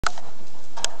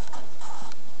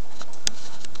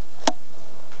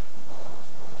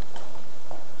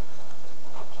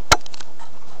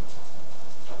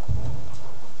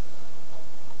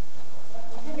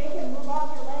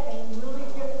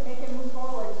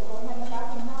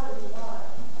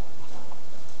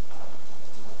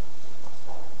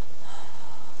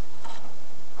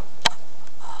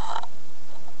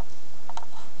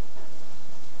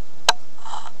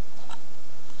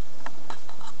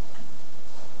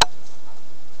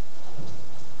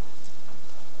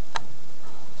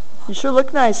You sure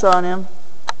look nice on him.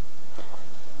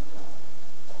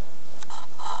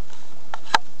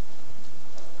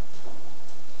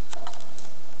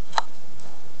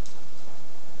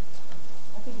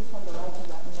 I think he's one of the right to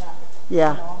that neck.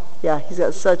 Yeah, You know? yeah, he's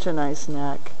got such a nice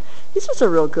neck. He's just a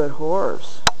real good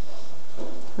horse. I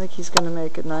think he's going to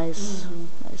make a nice,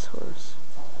 nice horse.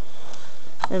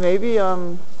 And maybe,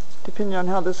 depending on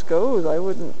how this goes, I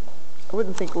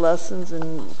wouldn't think lessons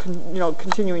and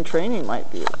continuing training might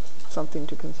be something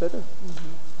to consider.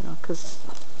 You know, because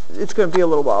it's going to be a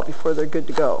little while before they're good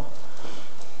to go.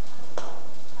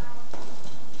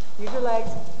 Use your legs.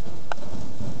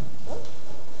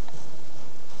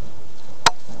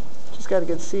 Just got a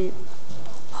good seat.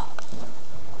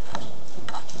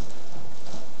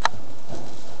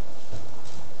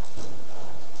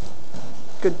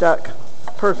 Good duck.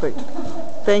 Perfect.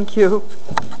 Thank you.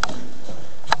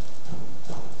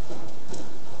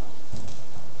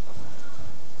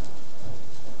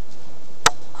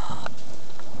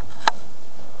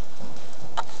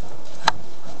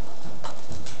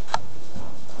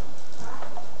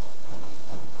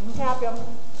 You can tap him.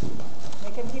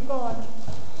 Make him keep going.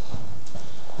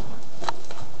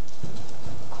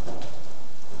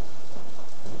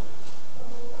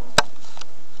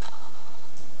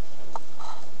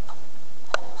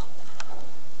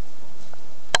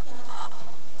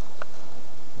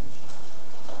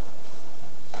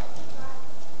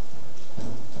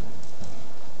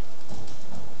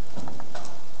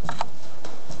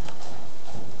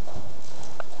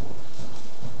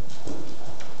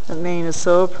 That mane is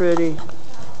so pretty.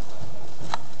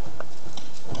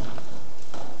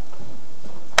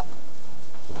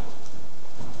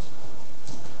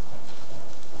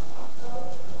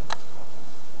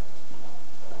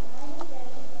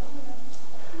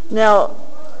 Now,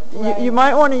 you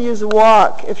might want to use a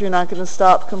walk if you're not going to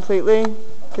stop completely,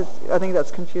 because I think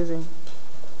that's confusing.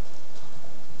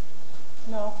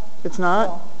 No. It's not?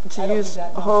 No, To I don't use use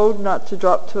that, no. hold, not to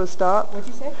drop to a stop? What'd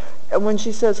you say? And when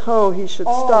she says ho, he should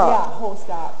Oh, stop. yeah, ho,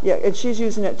 stop. Yeah, and she's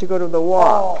using it to go to the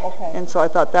walk. Oh, okay. And so I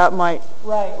thought that might,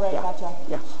 Right, yeah, gotcha.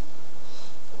 yeah.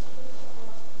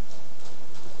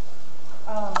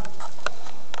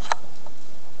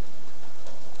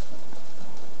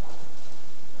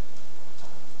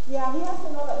 Yeah, he has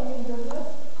to know that we mean business.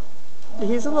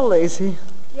 He's a little lazy.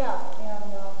 Yeah, and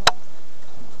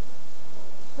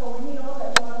so when he knows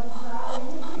that he wants to tap,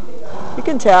 and he's pretty big. You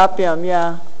can tap him,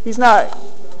 yeah. He's not...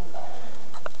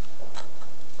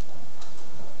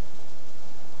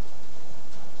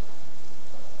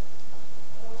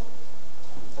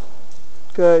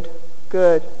 Good,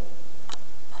 good.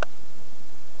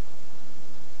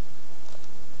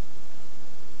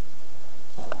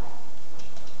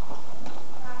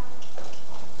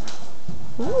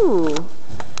 Ooh,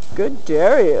 good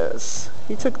Darius.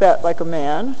 He took that like a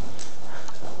man.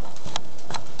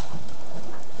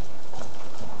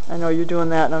 I know you're doing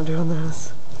that and I'm doing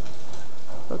this.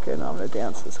 Okay, now I'm going to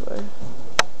dance this way.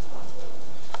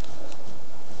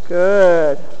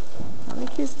 Good. I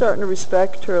think he's starting to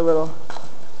respect her a little.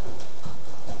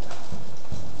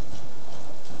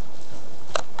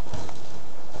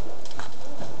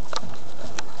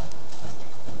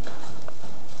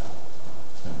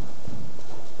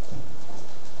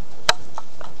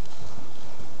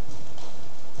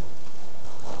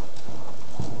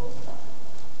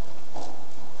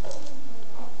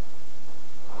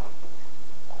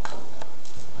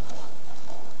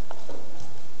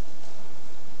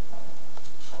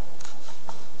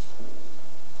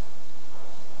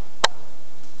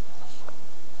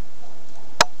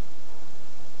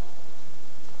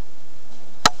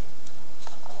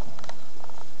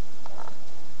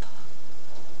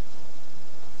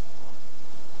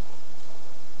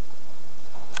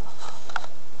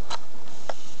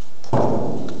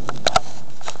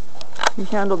 You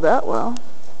handled that well.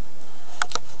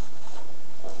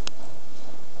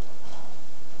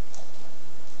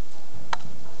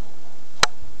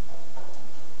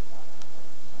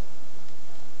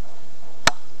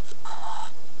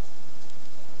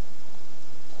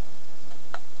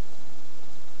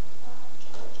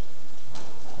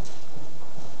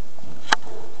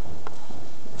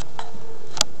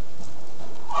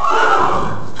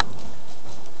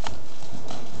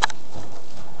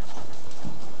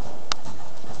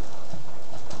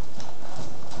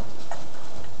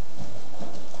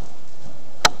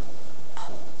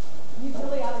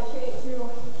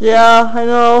 Yeah, I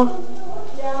know.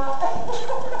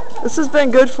 Yeah. This has been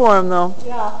good for him, though.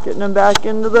 Yeah. Getting him back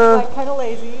into the... Like kind of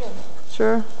lazy.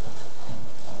 Sure.